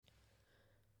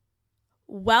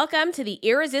Welcome to the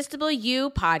Irresistible You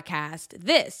podcast.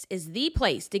 This is the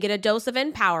place to get a dose of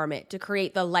empowerment to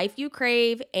create the life you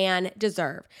crave and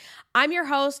deserve. I'm your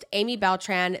host, Amy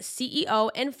Beltran,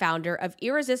 CEO and founder of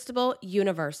Irresistible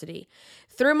University.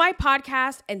 Through my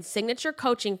podcast and signature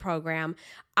coaching program,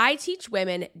 I teach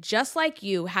women just like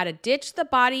you how to ditch the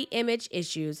body image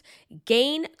issues,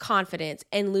 gain confidence,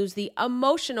 and lose the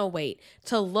emotional weight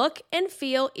to look and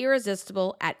feel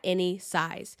irresistible at any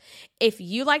size. If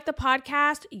you like the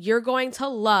podcast, you're going to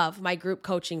love my group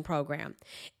coaching program.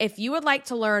 If you would like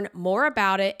to learn more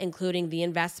about it, including the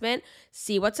investment,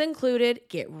 see what's included,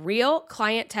 get real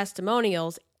client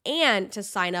testimonials, and to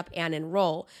sign up and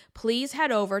enroll, please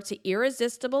head over to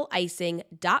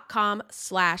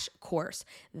irresistibleicing.com/course.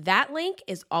 That link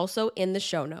is also in the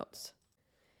show notes.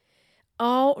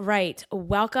 All right.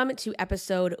 Welcome to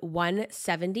episode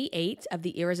 178 of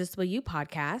the Irresistible You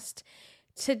podcast.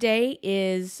 Today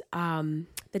is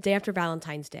the day after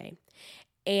Valentine's Day,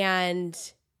 and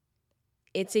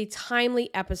it's a timely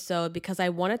episode because I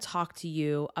want to talk to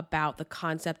you about the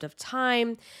concept of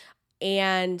time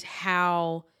and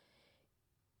how,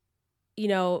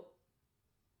 the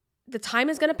time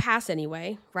is going to pass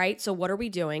anyway, right? So what are we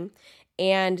doing?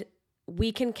 And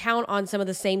we can count on some of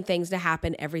the same things to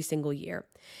happen every single year.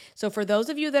 So for those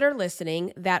of you that are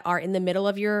listening that are in the middle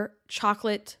of your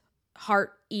chocolate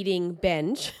heart eating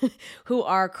binge, who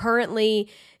are currently,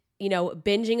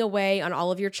 binging away on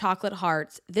all of your chocolate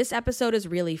hearts, this episode is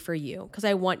really for you because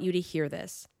I want you to hear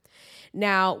this.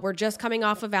 Now, we're just coming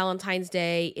off of Valentine's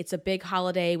Day. It's a big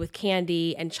holiday with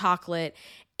candy and chocolate.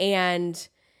 And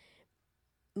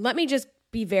let me just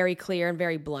be very clear and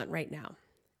very blunt right now.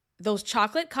 Those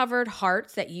chocolate-covered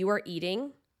hearts that you are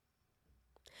eating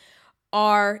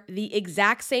are the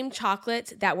exact same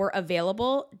chocolates that were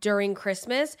available during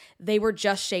Christmas. They were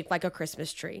just shaped like a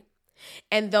Christmas tree.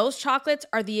 And those chocolates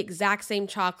are the exact same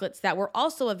chocolates that were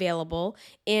also available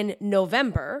in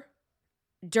November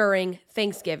during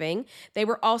Thanksgiving. They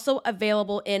were also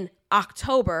available in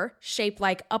October, shaped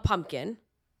like a pumpkin.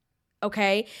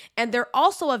 Okay. And they're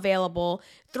also available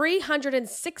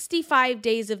 365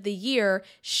 days of the year,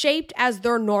 shaped as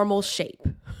their normal shape.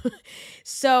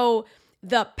 So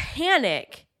the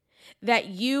panic that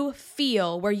you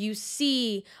feel where you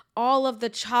see all of the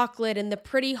chocolate and the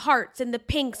pretty hearts and the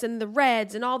pinks and the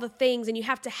reds and all the things, and you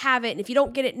have to have it. And if you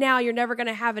don't get it now, you're never going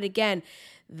to have it again.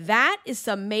 That is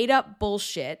some made up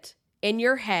bullshit in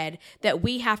your head that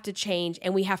we have to change,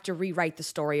 and we have to rewrite the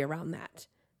story around that.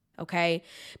 Okay?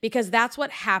 Because that's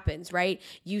what happens, right?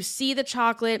 You see the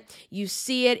chocolate, you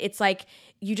see it. It's like,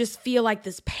 you just feel like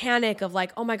this panic of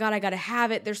like, oh my God, I got to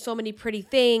have it. There's so many pretty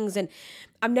things, and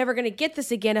I'm never going to get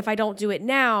this again if I don't do it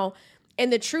now.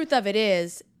 And the truth of it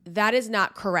is, that is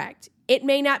not correct. It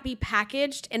may not be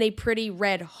packaged in a pretty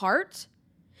red heart,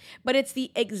 but it's the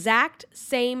exact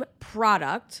same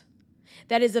product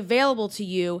that is available to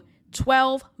you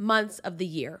 12 months of the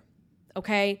year,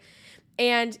 okay?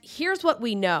 And here's what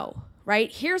we know,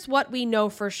 right? Here's what we know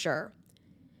for sure.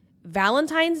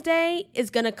 Valentine's Day is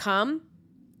going to come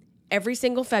every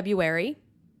single February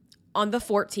on the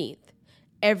 14th,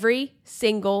 every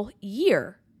single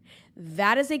year.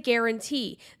 That is a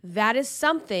guarantee. That is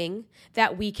something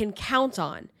that we can count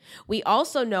on. We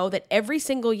also know that every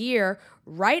single year,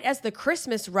 right as the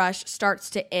Christmas rush starts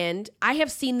to end, I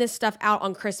have seen this stuff out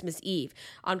on Christmas Eve.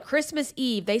 On Christmas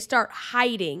Eve, they start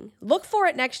hiding. Look for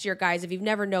it next year, guys, if you've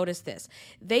never noticed this.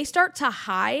 They start to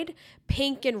hide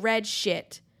pink and red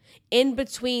shit in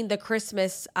between the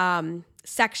Christmas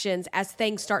sections as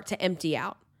things start to empty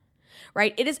out.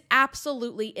 Right? It is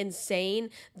absolutely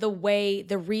insane the way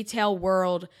the retail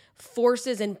world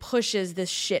forces and pushes this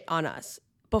shit on us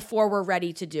before we're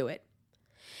ready to do it.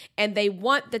 And they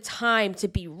want the time to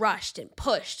be rushed and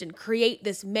pushed and create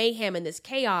this mayhem and this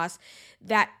chaos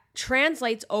that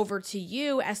translates over to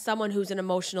you as someone who's an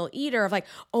emotional eater of like,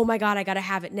 oh my God, I got to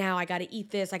have it now. I got to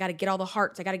eat this. I got to get all the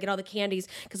hearts. I got to get all the candies.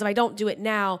 Because if I don't do it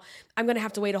now, I'm going to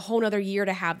have to wait a whole nother year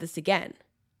to have this again.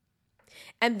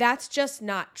 And that's just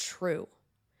not true.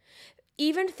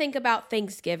 Even think about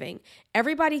Thanksgiving.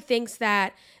 Everybody thinks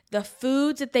that the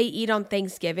foods that they eat on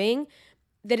Thanksgiving,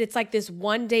 that it's like this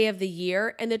one day of the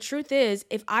year. And the truth is,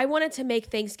 if I wanted to make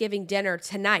Thanksgiving dinner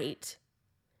tonight,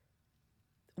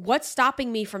 what's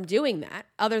stopping me from doing that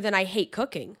other than I hate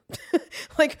cooking?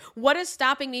 Like, what is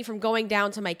stopping me from going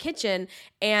down to my kitchen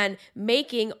and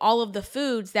making all of the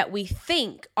foods that we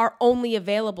think are only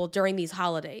available during these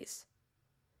holidays?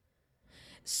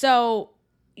 So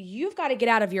you've got to get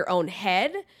out of your own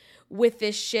head with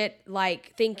this shit,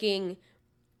 like thinking,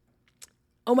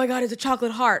 oh my God, it's a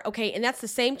chocolate heart. Okay, and that's the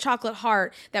same chocolate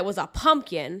heart that was a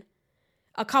pumpkin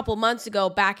a couple months ago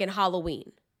back in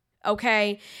Halloween.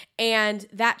 Okay. And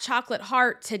that chocolate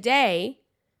heart today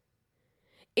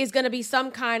is going to be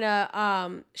some kind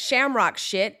of shamrock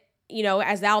shit,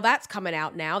 as now that's coming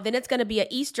out now. Then it's going to be an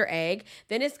Easter egg.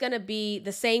 Then it's going to be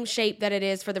the same shape that it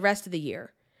is for the rest of the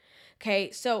year.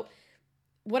 Okay. So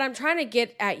what I'm trying to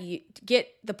get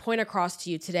the point across to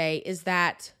you today is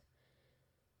that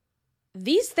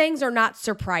these things are not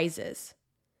surprises.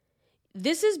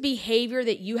 This is behavior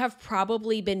that you have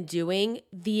probably been doing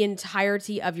the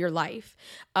entirety of your life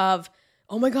of,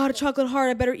 oh my God, a chocolate heart.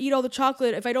 I better eat all the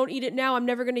chocolate. If I don't eat it now, I'm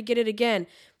never going to get it again.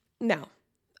 No.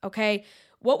 Okay.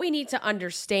 What we need to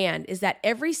understand is that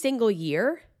every single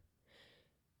year,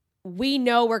 we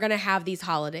know we're going to have these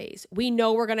holidays. We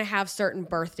know we're going to have certain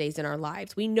birthdays in our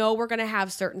lives. We know we're going to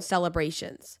have certain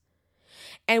celebrations.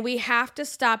 And we have to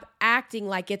stop acting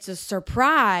like it's a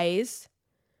surprise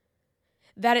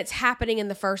that it's happening in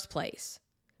the first place,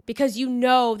 because you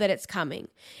know that it's coming.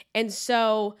 And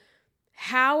so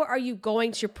how are you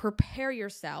going to prepare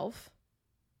yourself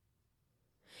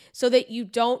so that you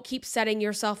don't keep setting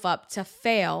yourself up to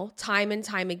fail time and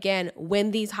time again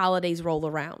when these holidays roll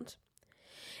around?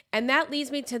 And that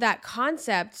leads me to that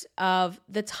concept of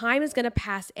the time is going to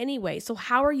pass anyway. So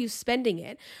how are you spending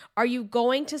it? Are you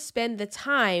going to spend the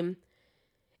time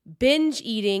binge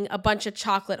eating a bunch of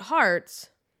chocolate hearts?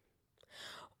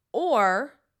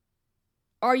 Or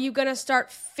are you going to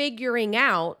start figuring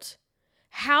out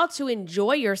how to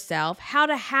enjoy yourself, how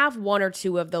to have one or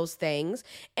two of those things,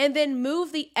 and then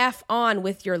move the F on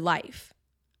with your life?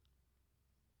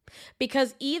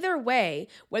 Because either way,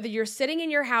 whether you're sitting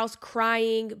in your house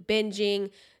crying,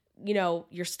 binging,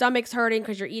 your stomach's hurting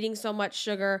because you're eating so much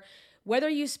sugar, whether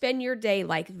you spend your day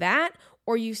like that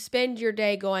or you spend your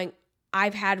day going,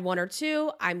 I've had one or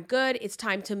two, I'm good, it's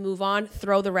time to move on,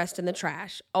 throw the rest in the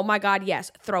trash. Oh my God,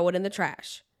 yes, throw it in the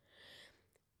trash.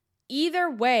 Either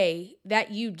way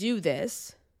that you do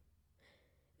this,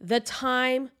 the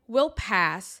time will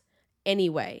pass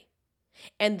anyway.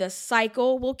 And the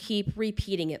cycle will keep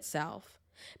repeating itself,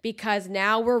 because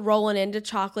now we're rolling into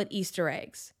chocolate Easter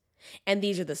eggs. And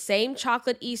these are the same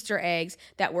chocolate Easter eggs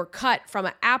that were cut from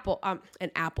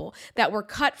that were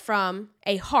cut from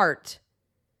a heart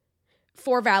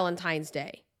for Valentine's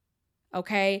Day.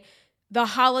 Okay? The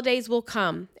holidays will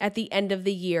come at the end of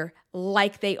the year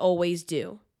like they always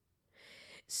do.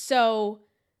 So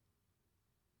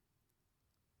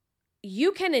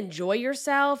you can enjoy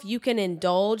yourself, you can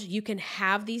indulge, you can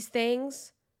have these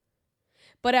things,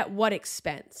 but at what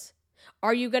expense?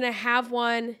 Are you going to have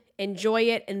one, enjoy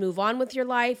it, and move on with your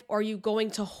life? Or are you going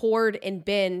to hoard and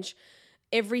binge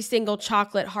every single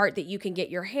chocolate heart that you can get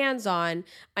your hands on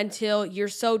until you're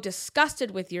so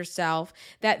disgusted with yourself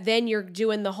that then you're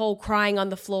doing the whole crying on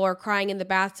the floor, crying in the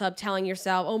bathtub, telling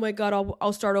yourself, oh my God,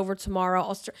 I'll start over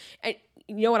tomorrow. And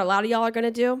you know what a lot of y'all are going to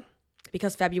do?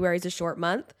 Because February is a short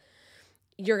month.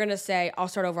 You're going to say, I'll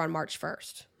start over on March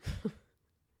 1st.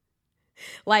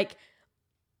 Like,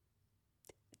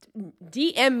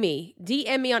 DM me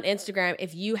on Instagram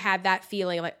if you had that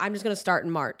feeling like, I'm just going to start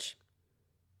in March.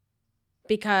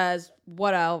 Because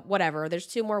whatever, there's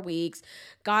 2 more weeks.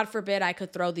 God forbid I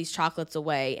could throw these chocolates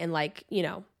away. And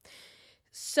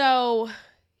So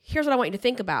here's what I want you to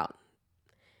think about.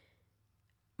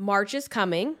 March is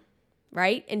coming,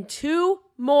 right? In 2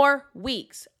 more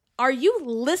weeks. Are you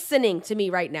listening to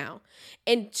me right now?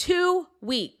 In 2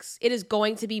 weeks, it is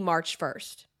going to be March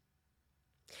 1st.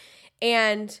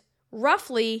 And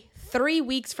roughly 3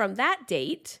 weeks from that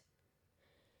date,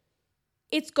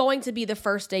 it's going to be the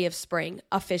first day of spring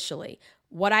officially.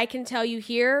 What I can tell you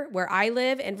here, where I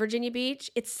live in Virginia Beach,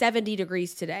 it's 70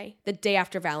 degrees today, the day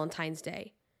after Valentine's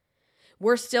Day.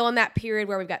 We're still in that period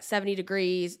where we've got 70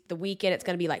 degrees. The weekend, it's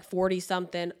going to be like 40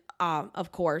 something.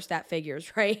 Of course, that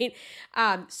figures, right?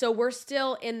 So we're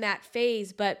still in that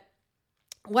phase. But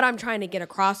what I'm trying to get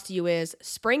across to you is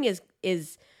spring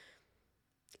is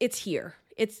it's here.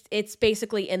 It's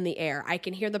basically in the air. I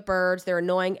can hear the birds. They're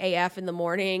annoying AF in the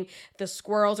morning. The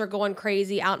squirrels are going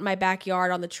crazy out in my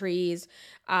backyard on the trees.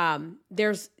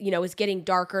 It's getting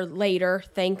darker later.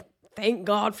 Thank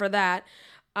God for that.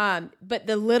 But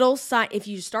the little sign, if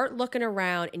you start looking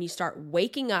around and you start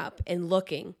waking up and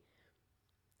looking,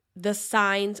 the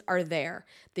signs are there.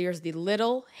 There's the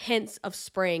little hints of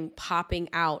spring popping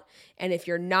out. And if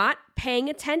you're not paying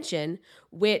attention,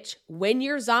 which when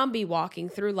you're zombie walking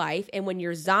through life and when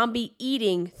you're zombie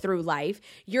eating through life,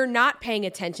 you're not paying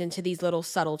attention to these little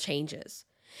subtle changes.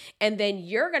 And then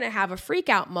you're going to have a freak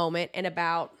out moment in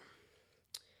about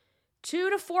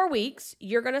 2 to 4 weeks.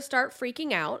 You're going to start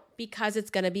freaking out because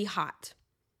it's going to be hot,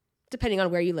 depending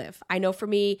on where you live. I know for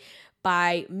me,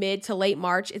 by mid to late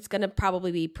March, it's going to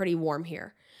probably be pretty warm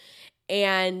here.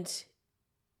 And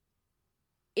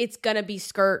it's going to be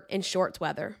skirt and shorts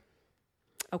weather.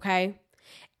 Okay?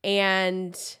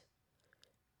 And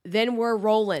then we're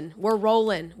rolling.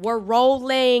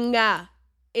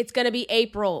 It's going to be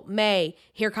April, May.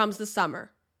 Here comes the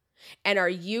summer. And are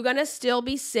you going to still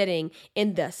be sitting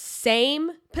in the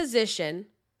same position,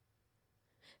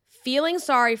 feeling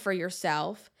sorry for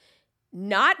yourself,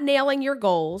 not nailing your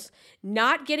goals,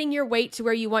 not getting your weight to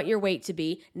where you want your weight to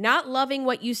be, not loving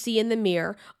what you see in the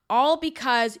mirror, all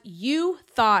because you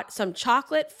thought some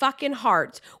chocolate fucking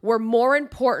hearts were more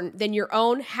important than your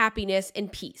own happiness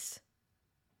and peace?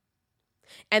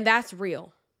 And that's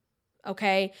real,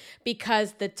 okay?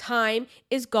 Because the time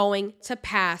is going to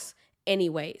pass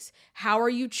anyways. How are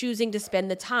you choosing to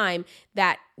spend the time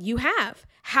that you have?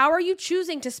 How are you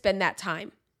choosing to spend that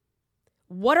time?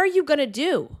 What are you going to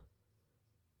do?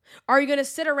 Are you going to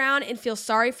sit around and feel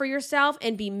sorry for yourself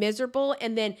and be miserable?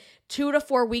 And then 2 to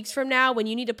 4 weeks from now, when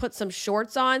you need to put some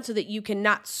shorts on so that you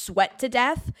cannot sweat to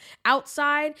death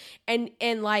outside and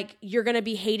like you're going to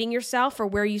be hating yourself for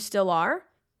where you still are?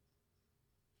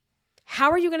 How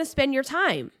are you going to spend your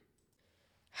time?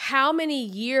 How many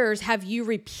years have you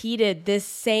repeated this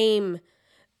same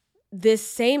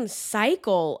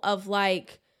cycle of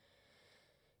like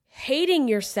hating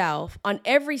yourself on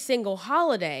every single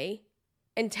holiday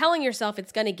and telling yourself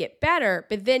it's going to get better,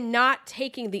 but then not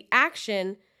taking the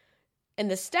action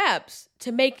and the steps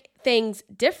to make things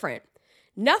different?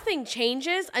 Nothing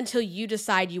changes until you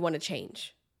decide you want to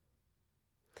change.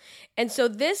 And so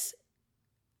this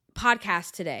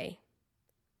podcast today,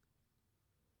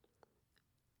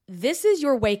 this is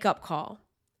your wake-up call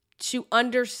to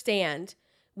understand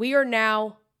we are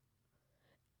now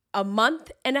a month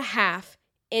and a half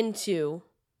into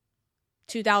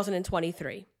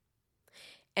 2023.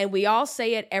 And we all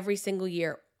say it every single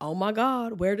year. Oh my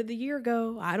God, where did the year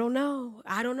go? I don't know.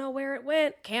 I don't know where it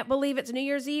went. Can't believe it's New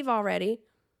Year's Eve already.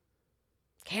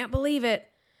 Can't believe it.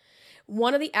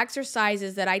 One of the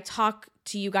exercises that I talk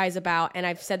to you guys about, and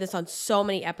I've said this on so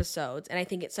many episodes, and I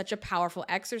think it's such a powerful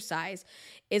exercise,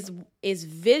 is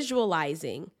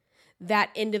visualizing that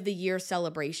end of the year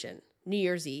celebration, New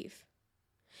Year's Eve.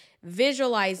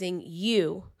 Visualizing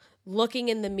you looking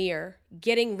in the mirror,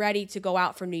 getting ready to go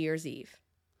out for New Year's Eve.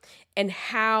 And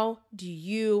how do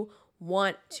you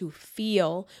want to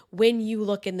feel when you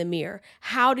look in the mirror?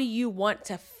 How do you want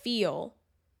to feel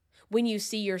when you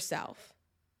see yourself?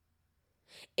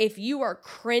 If you are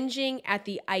cringing at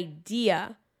the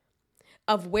idea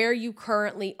of where you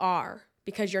currently are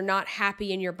because you're not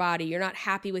happy in your body, you're not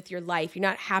happy with your life, you're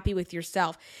not happy with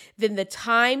yourself, then the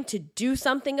time to do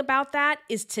something about that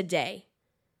is today.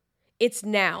 It's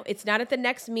now. It's not at the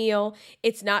next meal.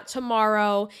 It's not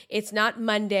tomorrow. It's not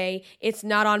Monday. It's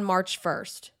not on March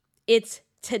 1st. It's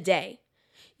today.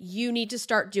 You need to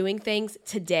start doing things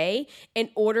today in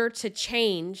order to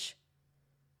change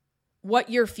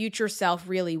what your future self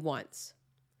really wants.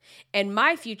 And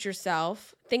my future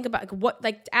self, think about what,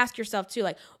 like, ask yourself too,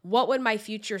 like, what would my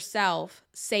future self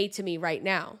say to me right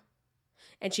now?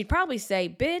 And she'd probably say,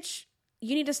 bitch,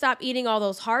 you need to stop eating all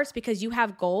those hearts because you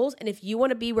have goals. And if you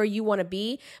want to be where you want to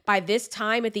be by this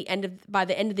time by the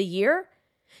end of the year,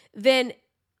 then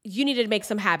you need to make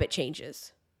some habit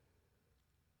changes.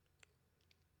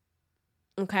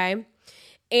 Okay?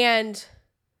 And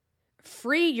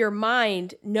free your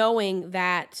mind knowing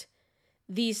that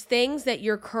these things that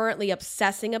you're currently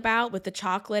obsessing about with the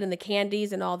chocolate and the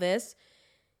candies and all this,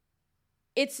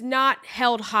 it's not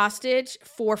held hostage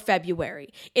for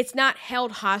February. It's not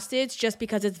held hostage just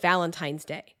because it's Valentine's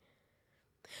Day.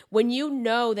 When you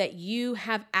know that you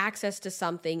have access to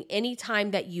something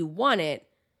anytime that you want it,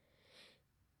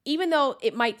 even though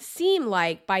it might seem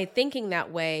like by thinking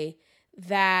that way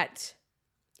that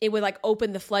it would like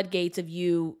open the floodgates of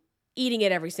you eating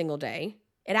it every single day,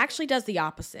 it actually does the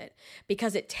opposite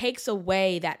because it takes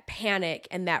away that panic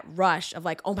and that rush of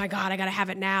like, oh my God, I got to have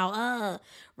it now.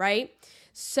 Right?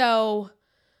 So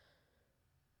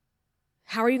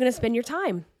how are you going to spend your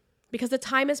time? Because the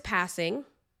time is passing.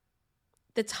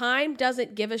 The time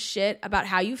doesn't give a shit about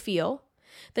how you feel.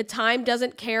 The time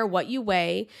doesn't care what you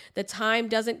weigh. The time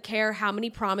doesn't care how many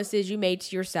promises you made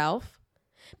to yourself.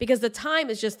 Because the time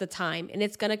is just the time, and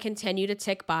it's going to continue to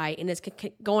tick by, and it's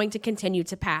going to continue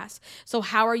to pass. So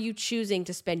how are you choosing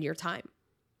to spend your time?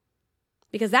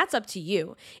 Because that's up to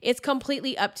you. It's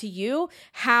completely up to you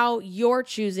how you're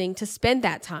choosing to spend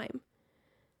that time.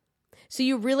 So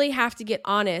you really have to get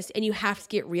honest, and you have to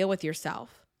get real with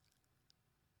yourself.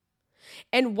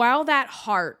 And while that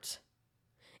heart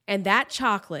and that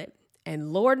chocolate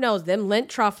And Lord knows them Lindt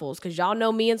truffles, because y'all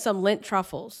know me and some Lindt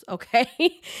truffles, okay?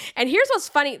 And here's what's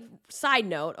funny, side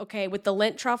note, okay, with the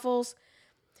Lindt truffles,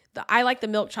 I like the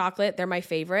milk chocolate. They're my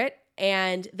favorite.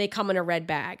 And they come in a red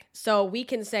bag. So we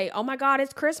can say, oh my God,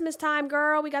 it's Christmas time,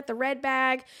 girl. We got the red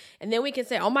bag. And then we can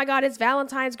say, oh my God, it's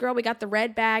Valentine's, girl. We got the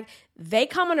red bag. They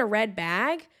come in a red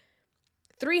bag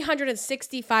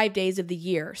 365 days of the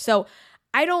year. So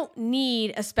I don't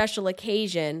need a special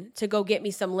occasion to go get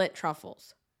me some Lindt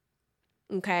truffles.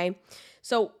 Okay.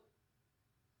 So,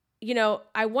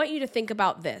 I want you to think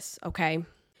about this. Okay.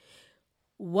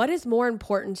 What is more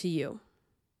important to you?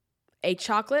 A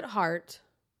chocolate heart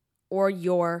or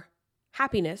your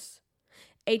happiness?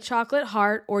 A chocolate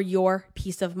heart or your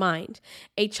peace of mind?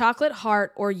 A chocolate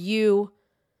heart or you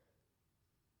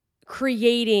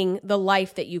creating the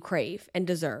life that you crave and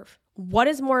deserve? What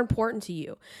is more important to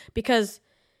you? Because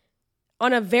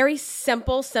on a very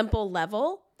simple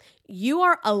level, you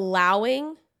are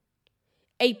allowing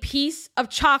a piece of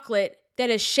chocolate that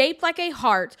is shaped like a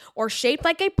heart or shaped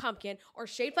like a pumpkin or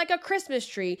shaped like a Christmas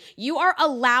tree. You are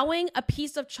allowing a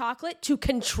piece of chocolate to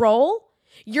control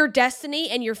your destiny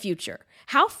and your future.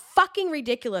 How fucking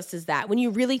ridiculous is that when you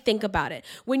really think about it?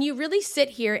 When you really sit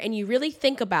here and you really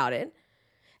think about it,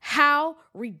 how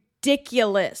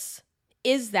ridiculous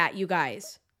is that, you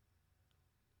guys?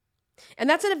 And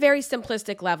that's at a very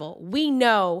simplistic level. We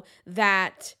know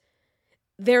that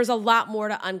there's a lot more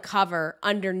to uncover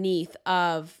underneath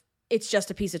of it's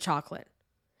just a piece of chocolate,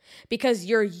 because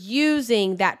you're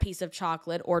using that piece of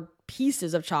chocolate or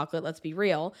pieces of chocolate, let's be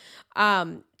real,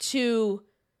 to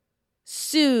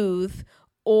soothe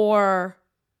or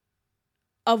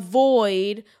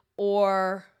avoid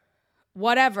or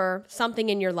whatever something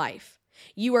in your life.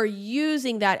 You are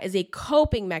using that as a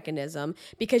coping mechanism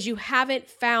because you haven't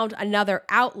found another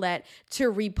outlet to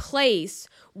replace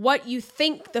what you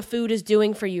think the food is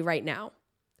doing for you right now.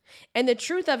 And the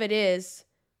truth of it is,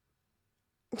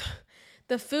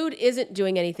 the food isn't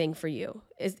doing anything for you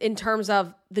in terms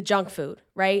of the junk food,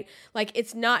 right? Like,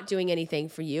 it's not doing anything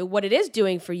for you. What it is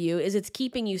doing for you is it's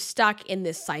keeping you stuck in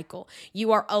this cycle.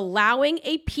 You are allowing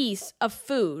a piece of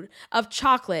food, of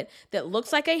chocolate that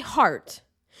looks like a heart.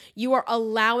 You are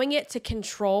allowing it to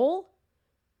control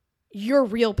your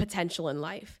real potential in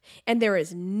life. And there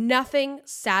is nothing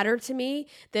sadder to me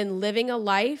than living a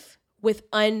life with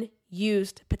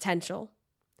unused potential.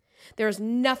 There's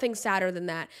nothing sadder than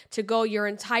that, to go your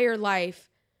entire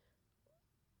life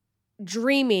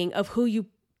dreaming of who you,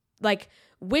 like,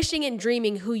 wishing and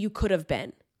dreaming who you could have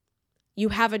been. You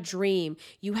have a dream,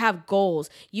 you have goals,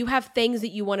 you have things that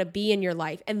you want to be in your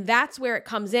life. And that's where it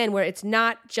comes in, where it's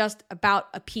not just about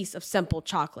a piece of simple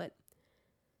chocolate,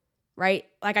 right?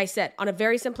 Like I said, on a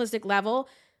very simplistic level,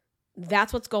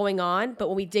 that's what's going on. But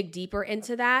when we dig deeper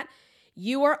into that,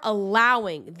 you are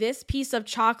allowing this piece of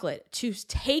chocolate to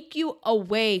take you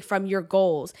away from your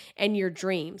goals and your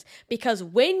dreams. Because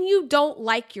when you don't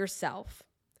like yourself,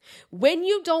 when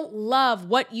you don't love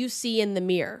what you see in the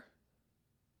mirror,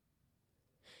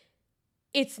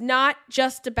 it's not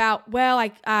just about, well,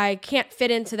 I can't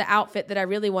fit into the outfit that I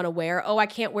really want to wear. Oh, I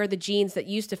can't wear the jeans that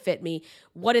used to fit me.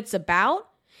 What it's about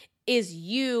is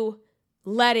you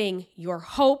letting your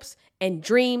hopes and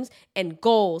dreams and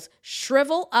goals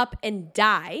shrivel up and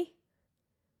die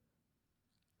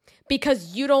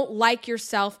because you don't like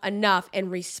yourself enough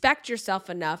and respect yourself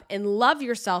enough and love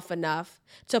yourself enough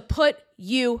to put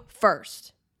you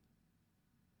first.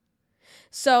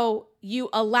 So you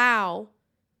allow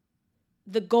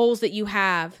the goals that you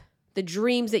have, the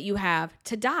dreams that you have,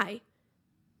 to die.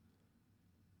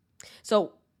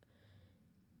 So,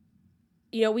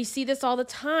 we see this all the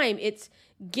time. It's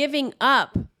giving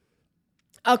up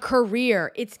a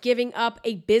career. It's giving up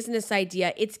a business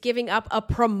idea. It's giving up a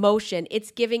promotion.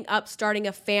 It's giving up starting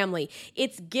a family.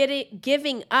 It's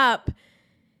giving up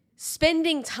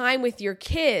spending time with your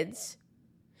kids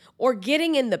or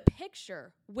getting in the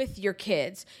picture with your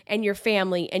kids and your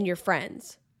family and your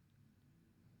friends.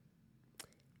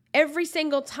 Every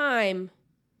single time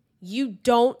you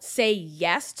don't say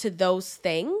yes to those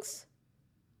things,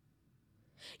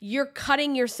 you're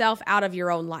cutting yourself out of your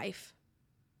own life.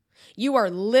 You are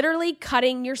literally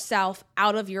cutting yourself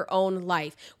out of your own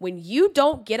life. When you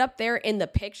don't get up there in the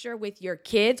picture with your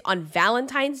kids on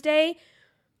Valentine's Day,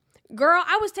 girl,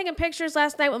 I was taking pictures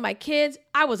last night with my kids.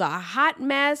 I was a hot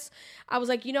mess. I was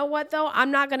like, you know what though?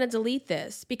 I'm not going to delete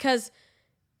this because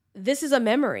this is a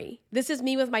memory. This is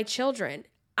me with my children.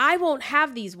 I won't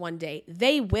have these one day.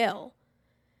 They will.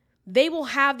 They will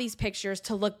have these pictures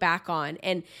to look back on,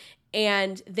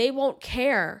 and they won't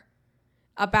care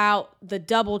about the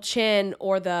double chin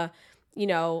or the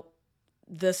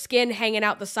the skin hanging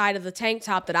out the side of the tank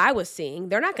top that I was seeing.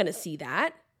 They're not going to see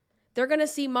that. They're going to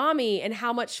see mommy and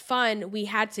how much fun we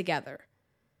had together.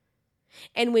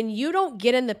 And when you don't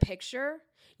get in the picture,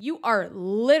 you are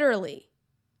literally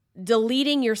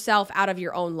deleting yourself out of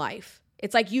your own life.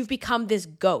 It's like you've become this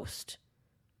ghost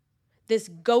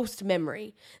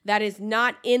memory that is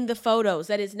not in the photos,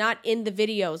 that is not in the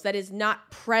videos, that is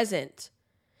not present.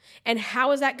 And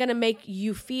how is that going to make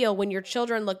you feel when your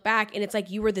children look back and it's like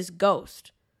you were this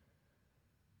ghost?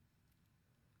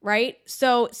 Right?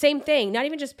 So same thing, not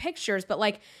even just pictures, but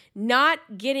like not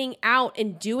getting out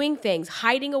and doing things,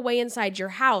 hiding away inside your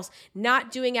house,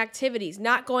 not doing activities,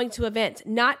 not going to events,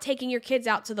 not taking your kids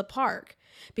out to the park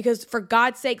because for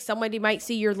God's sake, somebody might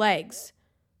see your legs.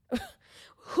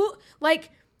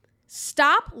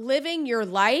 Stop living your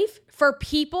life for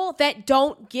people that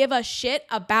don't give a shit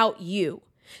about you.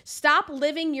 Stop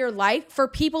living your life for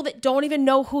people that don't even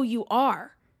know who you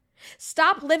are.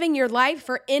 Stop living your life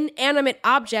for inanimate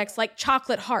objects like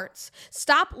chocolate hearts.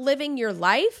 Stop living your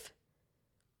life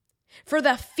for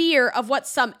the fear of what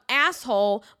some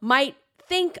asshole might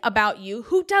think about you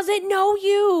who doesn't know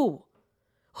you.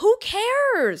 Who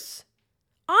cares?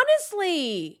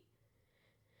 Honestly.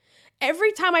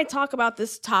 Every time I talk about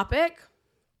this topic,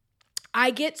 I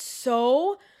get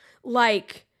so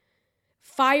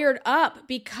fired up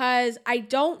because I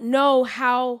don't know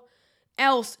how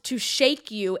else to shake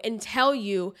you and tell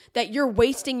you that you're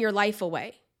wasting your life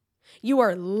away. You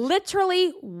are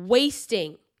literally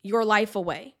wasting your life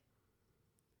away.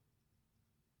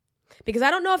 Because I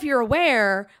don't know if you're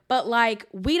aware, but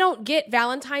we don't get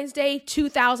Valentine's Day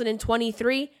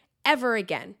 2023 ever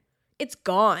again. It's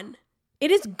gone. It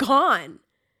is gone.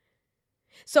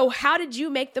 So how did you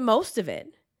make the most of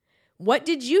it? What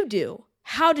did you do?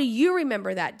 How do you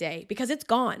remember that day? Because it's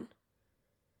gone.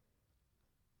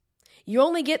 You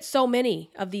only get so many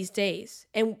of these days,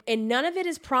 and none of it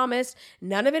is promised.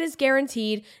 None of it is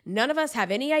guaranteed. None of us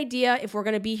have any idea if we're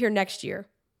going to be here next year.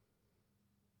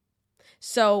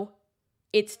 So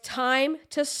it's time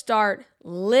to start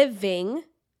living,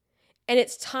 and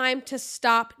it's time to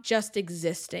stop just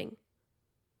existing.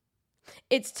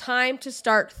 It's time to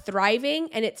start thriving,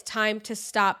 and it's time to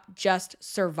stop just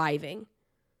surviving.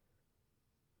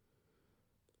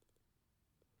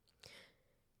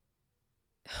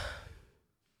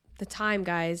 The time,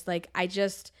 guys,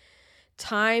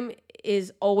 time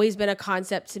is always been a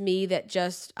concept to me that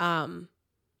just,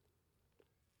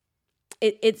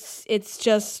 it's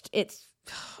just,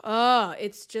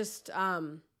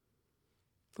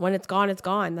 when it's gone, it's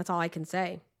gone. That's all I can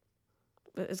say.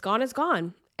 It's gone, it's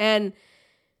gone. And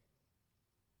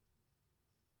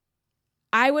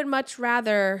I would much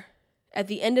rather at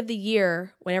the end of the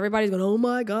year when everybody's going, oh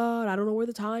my God, I don't know where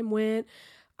the time went.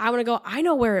 I want to go, I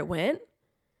know where it went.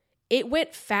 It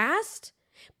went fast,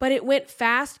 but it went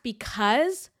fast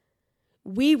because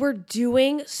we were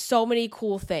doing so many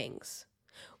cool things.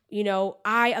 You know,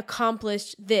 I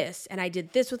accomplished this and I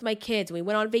did this with my kids. And we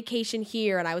went on vacation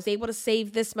here and I was able to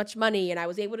save this much money and I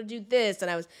was able to do this.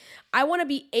 And I want to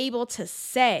be able to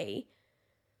say,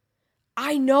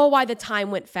 I know why the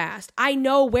time went fast. I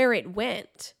know where it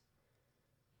went.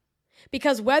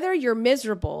 Because whether you're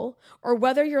miserable or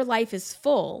whether your life is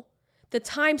full, the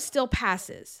time still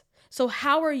passes. So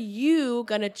how are you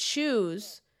going to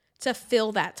choose to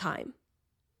fill that time?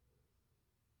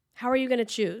 How are you going to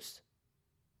choose?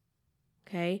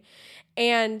 Okay.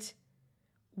 And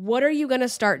what are you going to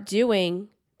start doing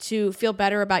to feel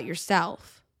better about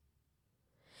yourself?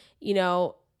 You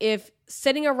know, if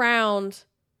sitting around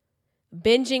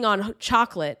binging on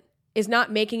chocolate is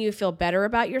not making you feel better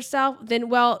about yourself, then,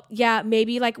 well, yeah,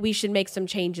 maybe we should make some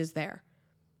changes there.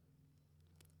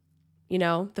 You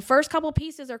know, the first couple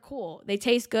pieces are cool. They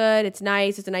taste good. It's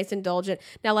nice. It's a nice indulgent.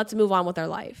 Now let's move on with our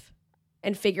life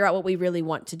and figure out what we really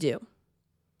want to do.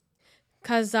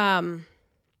 Because,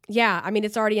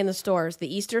 it's already in the stores.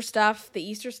 The Easter stuff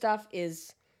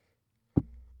is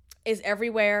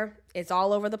everywhere. It's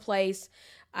all over the place.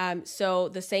 So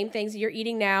the same things that you're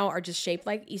eating now are just shaped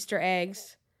like Easter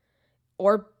eggs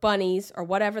or bunnies or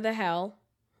whatever the hell.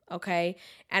 Okay.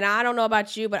 And I don't know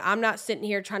about you, but I'm not sitting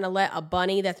here trying to let a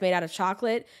bunny that's made out of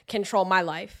chocolate control my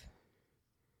life.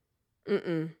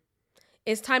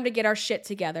 It's time to get our shit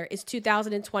together. It's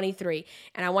 2023.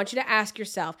 And I want you to ask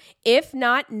yourself, if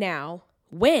not now,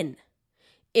 when?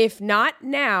 If not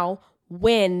now,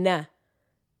 when?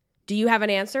 Do you have an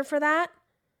answer for that?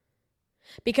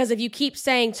 Because if you keep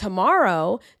saying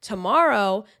tomorrow,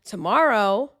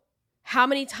 how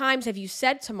many times have you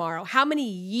said tomorrow? How many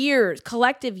years,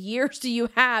 collective years, do you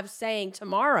have saying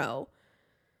tomorrow?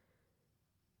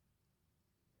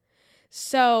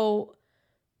 So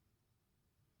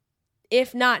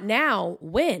If not now,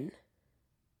 when?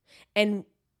 And,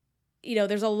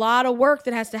 there's a lot of work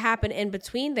that has to happen in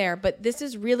between there, but this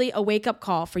is really a wake-up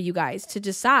call for you guys to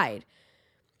decide,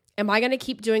 am I going to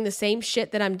keep doing the same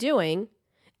shit that I'm doing,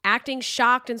 acting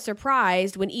shocked and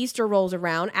surprised when Easter rolls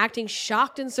around, acting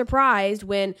shocked and surprised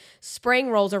when spring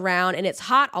rolls around and it's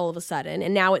hot all of a sudden,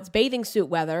 and now it's bathing suit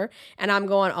weather, and I'm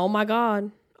going, oh my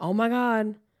God,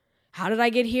 how did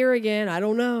I get here again? I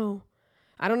don't know.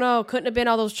 Couldn't have been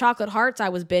all those chocolate hearts I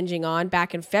was binging on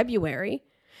back in February.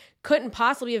 Couldn't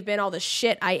possibly have been all the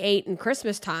shit I ate in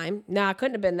Christmas time. Nah,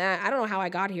 couldn't have been that. I don't know how I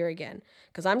got here again,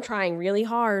 because I'm trying really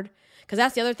hard. Because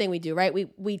that's the other thing we do, right?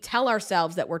 We tell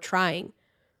ourselves that we're trying.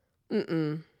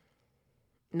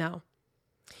 No.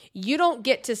 You don't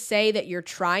get to say that you're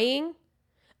trying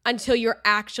until you're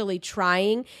actually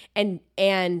trying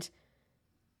and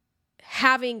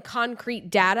having concrete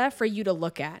data for you to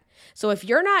look at. So if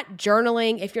you're not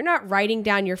journaling, if you're not writing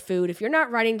down your food, if you're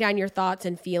not writing down your thoughts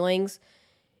and feelings,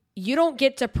 you don't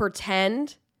get to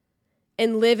pretend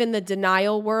and live in the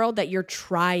denial world that you're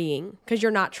trying, because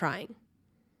you're not trying.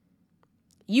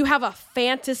 You have a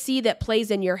fantasy that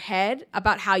plays in your head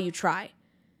about how you try,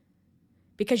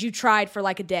 because you tried for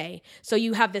like a day. So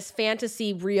you have this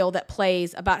fantasy reel that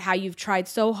plays about how you've tried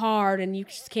so hard and you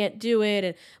just can't do it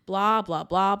and blah, blah,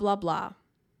 blah, blah, blah.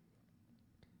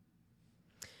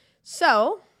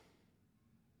 So,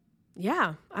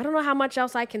 yeah, I don't know how much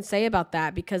else I can say about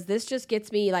that, because this just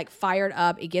gets me like fired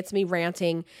up. It gets me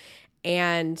ranting,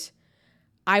 and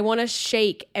I want to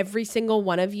shake every single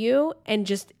one of you and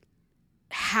just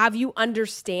have you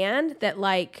understand that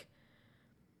like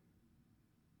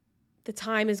the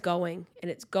time is going, and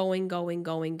it's going.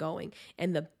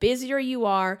 And the busier you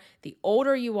are, the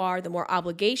older you are, the more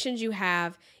obligations you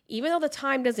have, even though the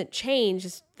time doesn't change,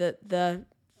 the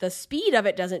speed of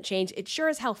it doesn't change. It sure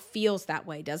as hell feels that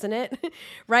way, doesn't it?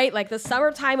 Right? Like the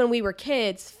summertime when we were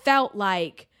kids felt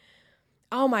like,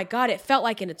 oh my God, it felt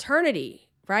like an eternity,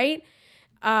 right?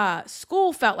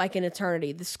 School felt like an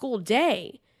eternity, the school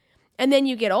day. And then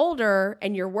you get older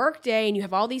and your work day, and you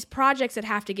have all these projects that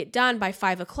have to get done by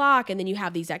 5:00. And then you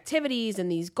have these activities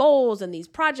and these goals and these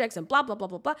projects and blah, blah, blah,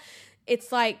 blah, blah.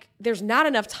 It's like, there's not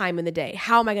enough time in the day.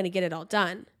 How am I going to get it all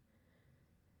done?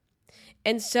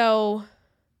 And so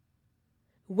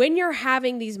when you're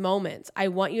having these moments, I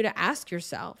want you to ask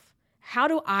yourself, how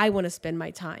do I want to spend my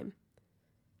time?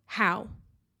 How?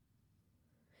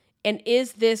 And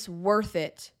is this worth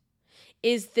it?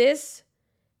 Is this,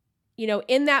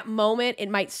 in that moment, it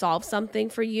might solve something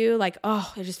for you. Like,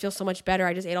 oh, I just feel so much better.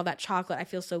 I just ate all that chocolate. I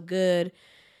feel so good.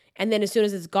 And then as soon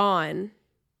as it's gone,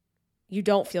 you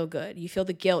don't feel good. You feel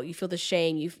the guilt. You feel the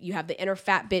shame. You have the inner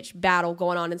fat bitch battle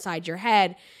going on inside your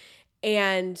head.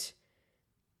 And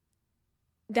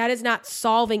that is not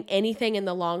solving anything in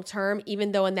the long term,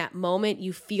 even though in that moment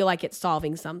you feel like it's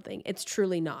solving something. It's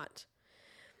truly not.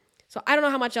 So I don't know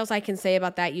how much else I can say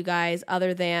about that, you guys,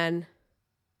 other than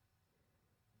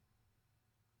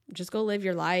just go live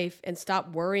your life and stop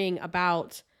worrying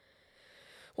about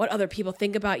what other people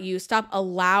think about you. Stop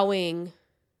allowing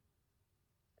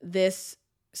this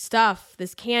stuff,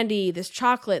 this candy, this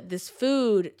chocolate, this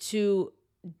food to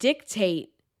dictate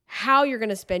how you're going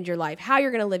to spend your life, how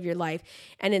you're going to live your life.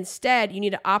 And instead, you need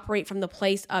to operate from the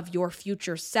place of your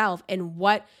future self and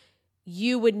what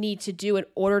you would need to do in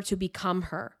order to become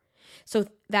her. So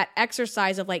that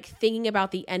exercise of like thinking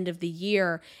about the end of the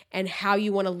year and how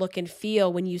you want to look and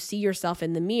feel when you see yourself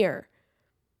in the mirror.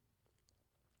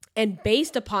 And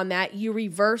based upon that, you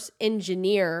reverse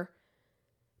engineer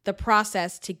the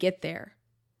process to get there.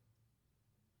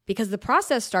 Because the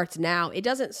process starts now. It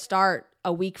doesn't start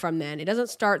a week from then. It doesn't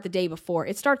start the day before.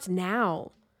 It starts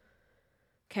now.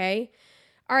 Okay?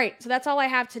 All right, so that's all I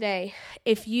have today.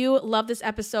 If you love this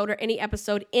episode or any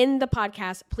episode in the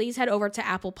podcast, please head over to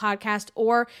Apple Podcast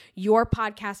or your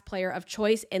podcast player of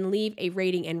choice and leave a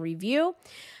rating and review.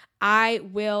 I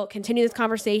will continue this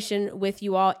conversation with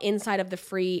you all inside of the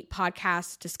free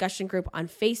podcast discussion group on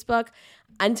Facebook.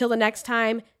 Until the next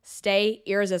time, stay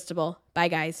irresistible. Bye,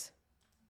 guys.